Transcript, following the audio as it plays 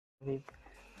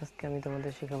আজকে আমি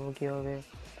তোমাদের শেখাবো কিভাবে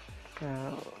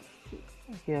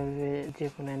যে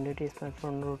কোনো অ্যান্ড্রয়েড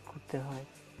স্মার্টফোন রুট করতে হয়।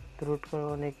 তো রুট করার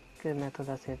অনেক মেথড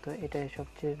আছে, তো এটাই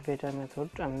সবচেয়ে বেটার মেথড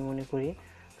আমি মনে করি।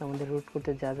 তো আমাদের রুট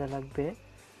করতে যা যা লাগবে,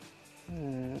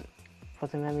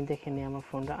 প্রথমে আমি দেখে নিই আমার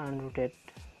ফোনটা আনরুটেড।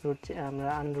 আমরা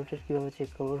আনরুটেড কীভাবে চেক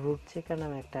করবো? রুট চেকার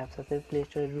নামে একটা অ্যাপস আছে, প্লে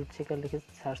স্টোরে রুট চেকার লিখে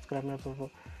সার্চ করে আমরা পাবো।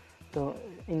 তো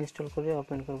ইনস্টল করে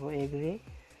ওপেন করবো, এগ্রি,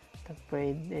 তারপরে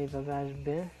এইভাবে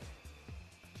আসবে।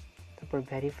 তারপর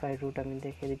ভেরিফাই রুট আমি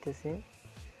দেখে দিতেছি।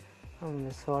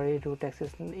 Sorry, root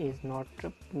access is not,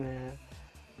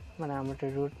 মানে আমার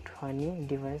রুট হয়নি,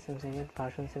 ডিভাইস স্যামসাংয়ের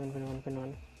ভার্সন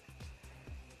 7.1.1।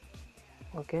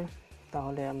 ওকে,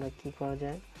 তাহলে আমরা কি করা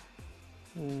যায়?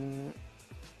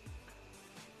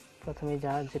 প্রথমে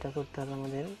যেটা করতে হবে,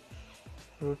 আমাদের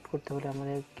রুট করতে হলে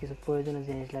আমাদের কিছু প্রয়োজনীয়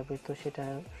জিনিস লাগবে। তো সেটা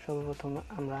সর্বপ্রথম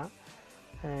আমরা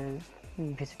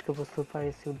ভিজিট করবো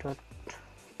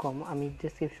supersu.com। আমি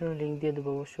ডিসক্রিপশনে লিঙ্ক দিয়ে দেবো,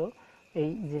 অবশ্য এই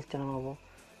জিনিসটা নামাবো।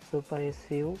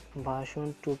 supersu ভার্সন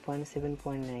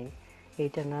 2.7.9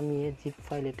 এইটা নামিয়ে জিপ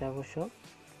ফাইল, এটা অবশ্য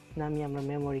নামিয়ে আমরা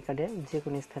মেমোরি কার্ডে যে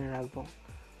কোনো স্থানে রাখবো।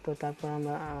 তো তারপর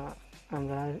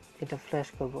আমরা এটা ফ্ল্যাশ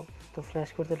করব। তো ফ্ল্যাশ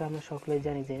করতে হলে আমরা সকলেই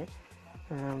জানি যে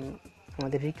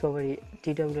আমাদের রিকভারি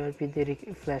TWRP দিয়ে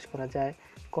ফ্ল্যাশ করা যায়,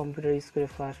 কম্পিউটার ইউজ করে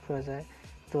ফ্ল্যাশ করা যায়।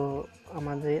 তো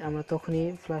আমরা তখনই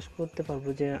ফ্ল্যাশ করতে পারবো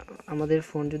যে আমাদের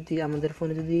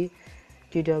ফোনে যদি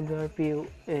TWRP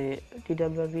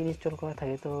ইনস্টল করা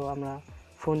থাকে, তো আমরা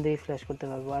ফোন দিয়েই ফ্ল্যাশ করতে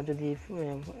পারবো। আর যদি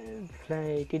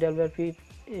TWRP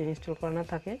ইনস্টল করা না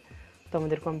থাকে, তো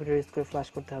আমাদের কম্পিউটার ইউজ করে ফ্ল্যাশ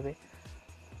করতে হবে।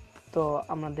 তো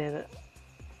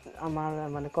আমার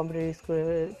মানে কম্পিউটার ইউজ করে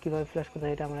কীভাবে ফ্ল্যাশ করতে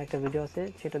হয়, এটা আমার একটা ভিডিও আছে,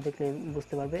 সেটা দেখলে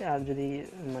বুঝতে পারবে। আর যদি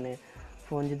মানে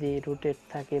ফোন যদি রুটেড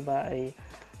থাকে বা এই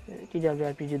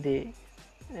TWRP যদি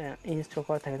ইনস্টল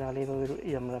করা থাকে, তাহলে এইভাবে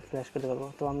আমরা ফ্ল্যাশ করতে পারবো।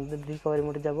 তো আমাদের রিকভারি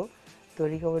মোডে যাব। তো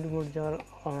রিকভারি মোড যাওয়ার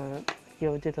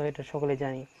কীভাবে যেতে হয় এটা সকলে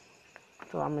জানি।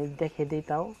 তো আমি দেখে দিই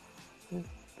তাও।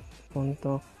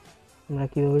 তো আমরা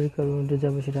কীভাবে রিকভারি মোডে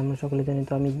যাবো সেটা আমরা সকলে জানি।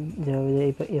 তো আমি যেভাবে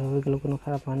এভাবে গেলে কোনো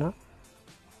খারাপ হয় না।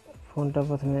 ফোনটা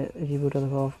প্রথমে রিবুট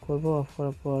অথবা অফ করবো। অফ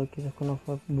করার পর কিছুক্ষণ অফ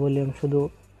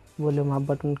ভলিউম আপ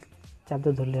বাটন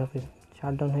চাপতে ধরলে হবে।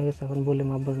 শাটডাউন হয়ে গেছে, এখন ভলিউম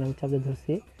আপ বাটন আমি চাপতে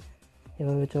ধরছি।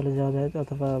 এভাবে চলে যাওয়া যায়,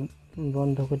 অথবা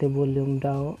বন্ধ করে ভলিউম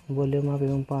আপ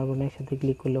এবং পাওয়ার বাটন একসাথে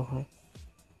ক্লিক করলেও হয়।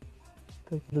 তো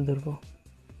একটু ধরবো,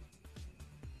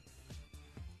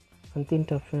 এখন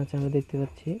 3টা অপশন আছে আমরা দেখতে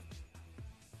পাচ্ছি।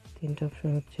 3টা অপশন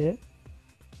হচ্ছে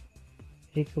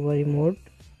রিকভারি মোড,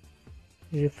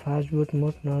 ফাস্ট বুট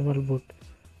মোড, নর্মাল বুট।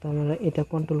 তো আমরা এটা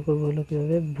কন্ট্রোল করবো হলো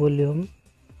কীভাবে? ভলিউম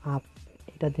আপ,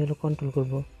 এটা দিয়ে হলো কন্ট্রোল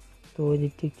করবো। তো ওই যে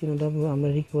টিক চিহ্নটা আমরা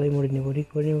রিকভারি মোডে নেব।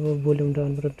 রিকভারি মোড ভলিউম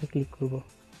ডাউন বাটনটা ক্লিক করবো।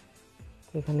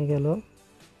 তো এখানে গেল,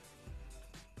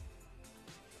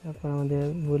 তারপর আমাদের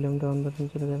ভলিউম ডাউন বাটন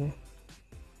চলে যাবে।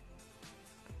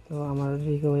 তো আমার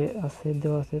রিকভারি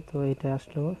দেওয়া আছে, তো এটা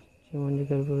আসলো সিমন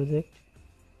রিকভারি প্রজেক্ট।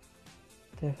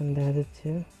 তো এখন দেখা যাচ্ছে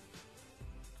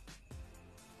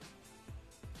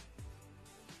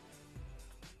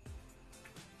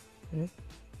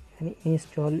এখানে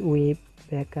install weep,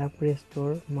 backup, restore,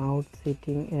 mouth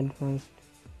setting, advanced.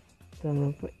 তো আমরা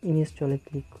ইনস্টলে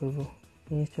ক্লিক করব।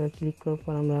 ইনস্টলে ক্লিক করার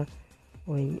পর আমরা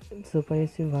ওই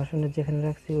সুপারসু ভার্সনটা যেখানে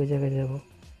রাখছি ওই জায়গায় যাব।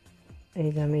 এই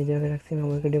যে আমি এই জায়গায় রাখছি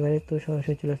মেমোরি কার্ডে বাইরে, তো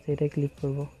সরাসরি চলে আসছে, এটাই ক্লিক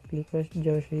করব। ক্লিক করে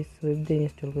সরাসরি সুইপ দিয়ে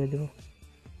ইনস্টল করে দেবো।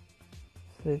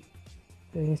 সুইপ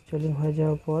ইনস্টলিং হয়ে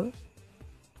যাওয়ার পর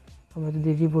আমরা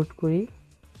যদি রিবুট করি,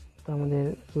 তো আমাদের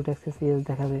রুট অ্যাক্সেস ইয়েস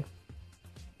দেখাবে।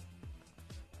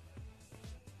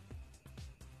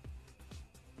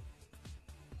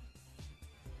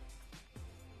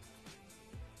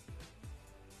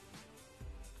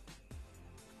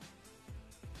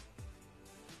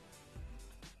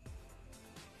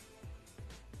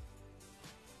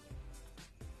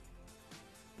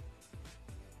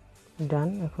 ডান।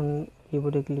 এখন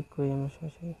রিবুটে ক্লিক করি আমরা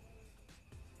সরাসরি,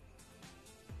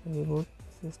 রিবুট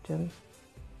সিস্টেম।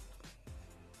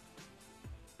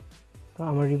 তো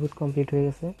আমার রিবুট কমপ্লিট হয়ে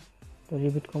গেছে। তো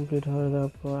রিবুট কমপ্লিট হয়ে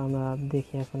যাওয়ার পর আমরা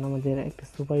দেখি, এখন আমাদের একটা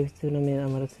supersu নামে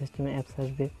আমার সিস্টেমে অ্যাপস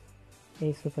আসবে।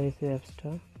 এই supersu অ্যাপসটা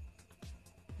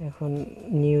এখন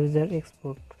নিউ ইউজার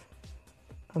এক্সপোর্ট,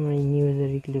 আমরা নিউ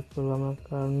ইউজারে ক্লিক করবো আমার,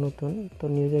 কারণ নতুন। তো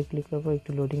নিউ ইউজারে ক্লিক করার পর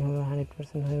একটু লোডিং হবে,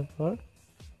 100% হওয়ার পর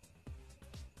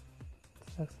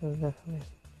সাকসেস দেখাবে।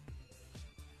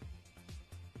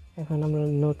 এখন আমরা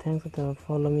নো থ্যাঙ্কস অথবা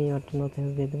ফলো মি অথবা নো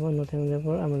থ্যাঙ্কস দিয়ে দেবো। নো থ্যাঙ্কস দেওয়ার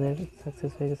পর আমাদের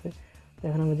সাকসেস হয়ে গেছে। তো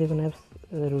এখন আমরা যে কোনো অ্যাপস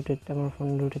রুটেড, আমার ফোন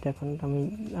রুটেড। এখন আমি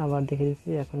আবার দেখে দিচ্ছি,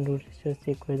 এখন রুট স্ট্যাটাস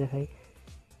চেক করে দেখাই।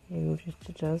 এই root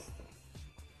status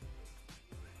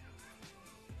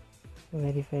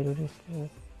verify root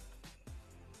status,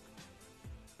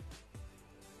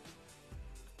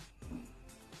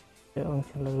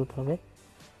 ইনশাআল্লাহ রুট হবে।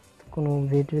 কোনো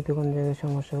ভিডিওতে কোনো জায়গায়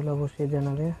সমস্যা হলে অবশ্যই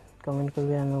জানাবে, কমেন্ট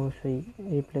করবে, আমি অবশ্যই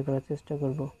রিপ্লাই করার চেষ্টা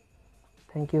করব।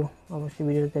 Thank you. অবশ্যই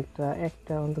ভিডিওতে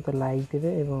একটা অন্তত লাইক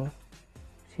দেবে, এবং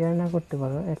শেয়ার না করতে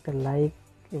পারো, একটা লাইক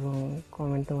এবং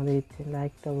কমেন্ট তোমাদের ইচ্ছে,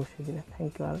 লাইকটা অবশ্যই দেবে।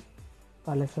 Thank you. আর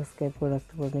পারলে সাবস্ক্রাইব করে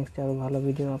রাখতে পারো, নেক্সট আরও ভালো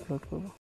ভিডিও আপলোড করবো।